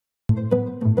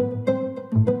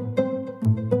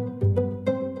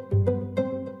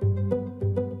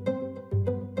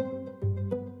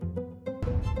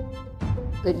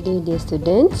Good day, dear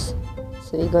students.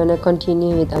 So we're going to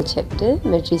continue with our chapter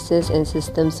Matrices and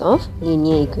Systems of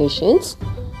Linear Equations.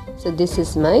 So this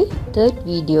is my third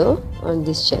video on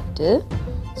this chapter.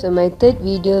 So my third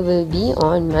video will be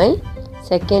on my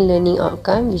second learning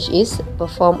outcome, which is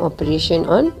perform operation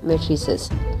on matrices.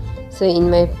 So in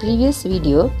my previous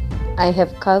video, I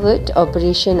have covered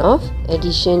operation of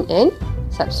addition and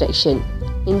subtraction.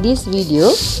 In this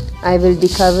video, I will be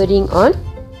covering on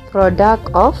product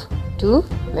of two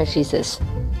matrices.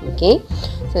 Okay,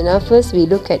 so now first we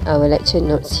look at our lecture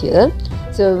notes here.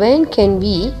 So when can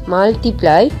we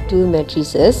multiply two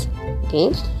matrices?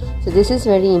 Okay, so this is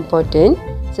very important.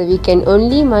 So we can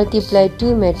only multiply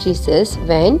two matrices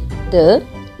when the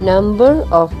number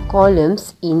of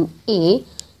columns in A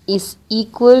is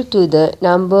equal to the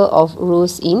number of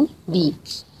rows in B.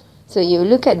 So you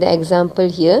look at the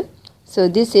example here. So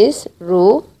this is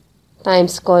row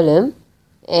times column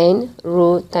and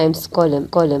row times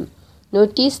column.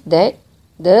 Notice that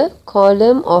the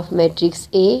column of matrix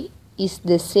A is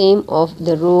the same of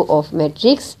the row of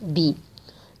matrix B.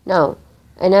 Now,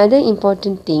 another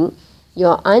important thing,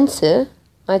 your answer,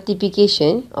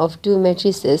 multiplication of two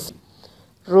matrices,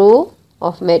 row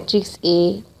of matrix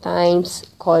A times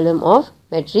column of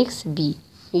matrix B,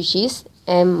 which is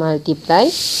M multiply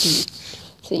P.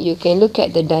 So you can look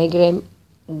at the diagram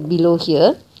below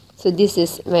here. So this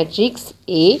is matrix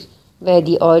A, where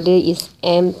the order is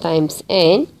M times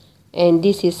N, and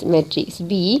this is matrix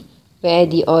B, where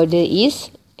the order is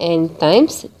N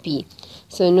times P.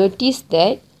 So notice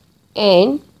that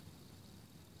N,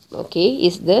 okay,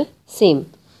 is the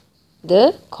same.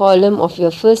 The column of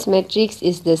your first matrix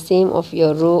is the same of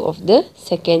your row of the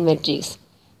second matrix,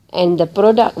 and the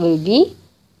product will be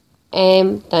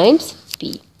M times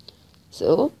P.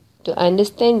 So to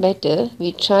understand better,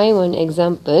 we try one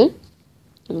example.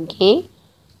 Okay,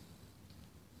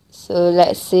 so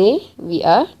let's say we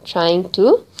are trying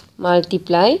to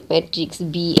multiply matrix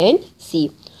B and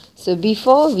C. So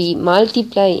before we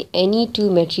multiply any two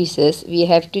matrices, we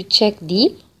have to check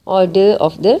the order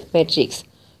of the matrix.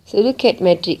 So look at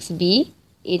matrix B.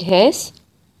 It has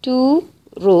 2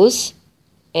 rows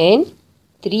and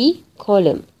 3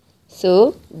 columns.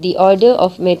 So the order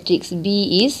of matrix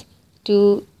B is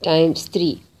 2 times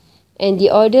 3. And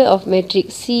the order of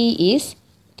matrix C is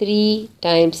 3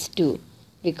 times 2.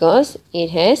 Because it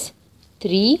has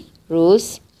 3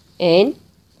 rows and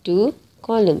 2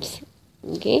 columns.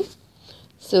 Okay.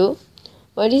 So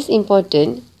what is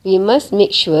important? We must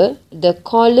make sure the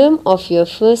column of your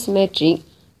first matrix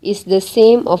is the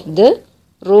same of the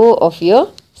row of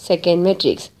your second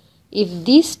matrix. If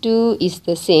these two is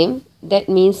the same, that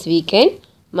means we can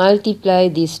multiply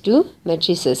these two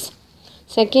matrices.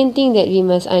 Second thing that we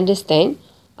must understand,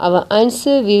 our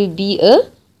answer will be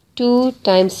a 2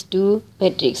 times 2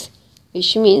 matrix,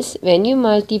 which means when you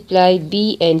multiply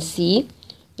B and C,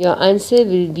 your answer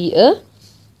will be a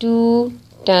 2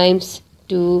 times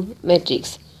 2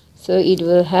 matrix. So it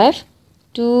will have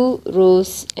 2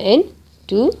 rows and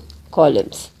 2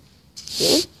 columns.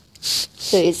 Okay.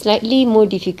 So it's slightly more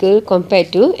difficult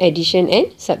compared to addition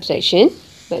and subtraction,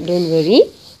 but don't worry,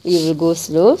 we will go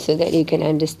slow so that you can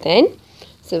understand.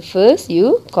 So first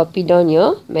you copy down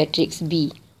your matrix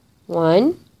B.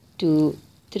 1, 2,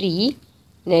 3,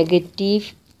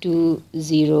 negative 2,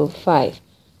 0, 5.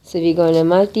 So we're going to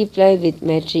multiply with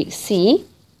matrix C.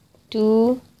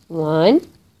 2, 1,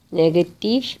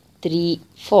 negative 3,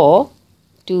 4,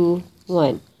 2,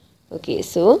 1. Okay,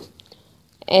 so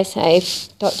as I've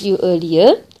taught you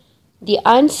earlier, the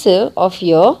answer of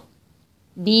your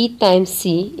B times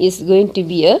C is going to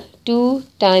be a 2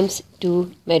 times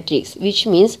 2 matrix, which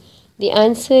means the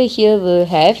answer here will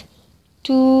have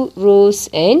 2 rows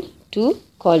and 2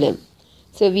 columns.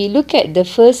 So we look at the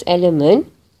first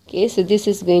element. Okay, so this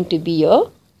is going to be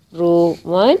your row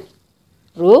 1,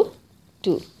 row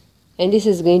 2. And this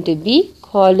is going to be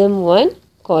column 1,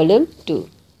 column 2.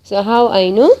 So how I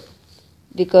know?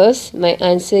 Because my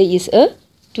answer is a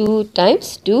 2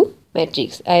 times 2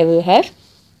 matrix. I will have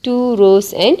 2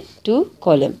 rows and 2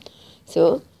 columns.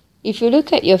 So if you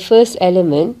look at your first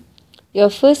element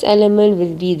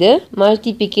will be the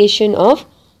multiplication of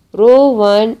row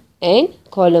 1 and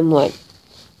column 1.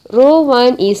 Row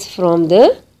 1 is from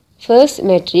the first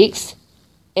matrix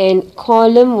and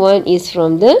column 1 is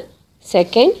from the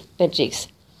second matrix.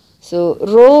 So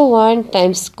row 1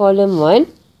 times column 1,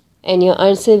 and your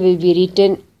answer will be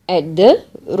written at the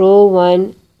row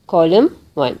 1 column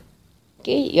 1.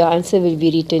 Okay, your answer will be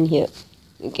written here.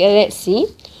 Okay, let's see.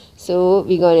 So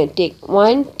we're going to take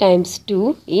 1 times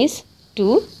 2 is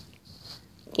 2.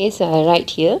 Okay, so I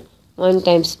write here 1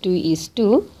 times 2 is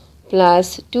 2,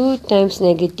 plus 2 times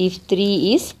negative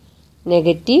 3 is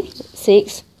negative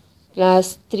 6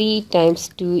 plus 3 times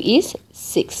 2 is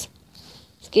 6.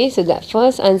 Okay, so that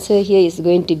first answer here is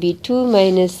going to be 2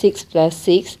 minus 6 plus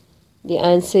 6. The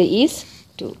answer is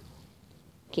 2.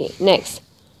 Okay, next.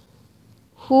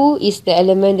 Who is the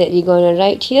element that we're going to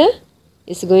write here?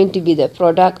 It's going to be the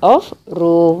product of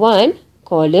row 1,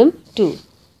 column 2.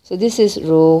 So this is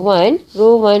row 1.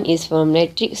 Row 1 is from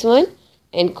matrix 1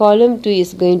 and column 2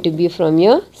 is going to be from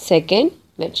your second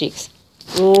matrix.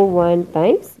 Row 1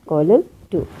 times column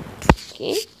 2.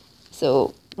 Okay,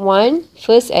 so 1,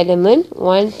 first element,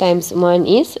 1 times 1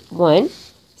 is 1.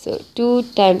 So 2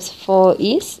 times 4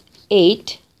 is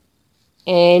 8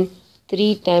 and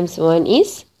 3 times 1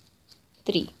 is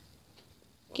 3.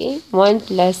 Okay, 1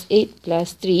 plus 8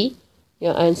 plus 3,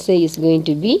 your answer is going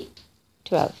to be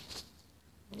 12.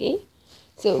 Okay,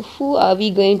 so who are we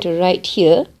going to write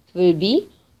here will be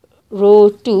row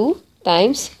 2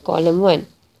 times column 1.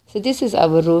 So this is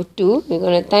our row 2. We're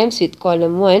going to times with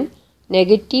column 1.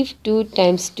 Negative 2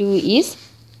 times 2 is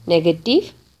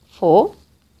negative 4.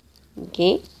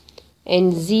 Okay,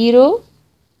 and 0.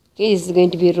 Okay, this is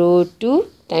going to be row 2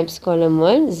 times column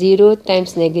 1. 0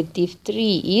 times negative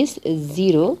 3 is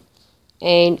 0.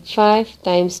 And 5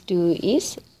 times 2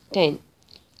 is 10.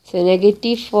 So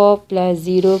negative 4 plus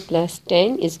 0 plus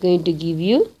 10 is going to give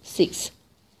you 6.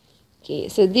 Okay,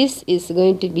 so this is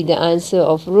going to be the answer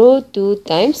of row 2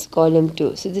 times column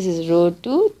 2. So this is row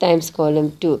 2 times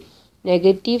column 2.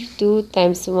 Negative 2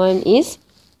 times 1 is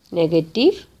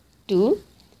negative 2.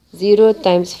 0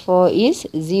 times 4 is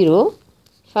 0.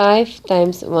 5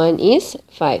 times 1 is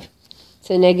 5.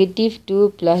 So negative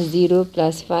 2 plus 0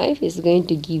 plus 5 is going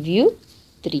to give you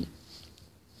 3.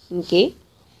 Okay.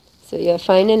 So your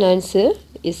final answer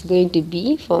is going to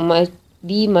be for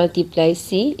B multiply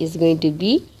C is going to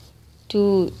be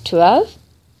 2, 12,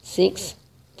 6,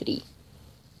 3.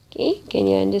 Okay. Can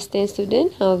you understand,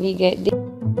 student, how we get this?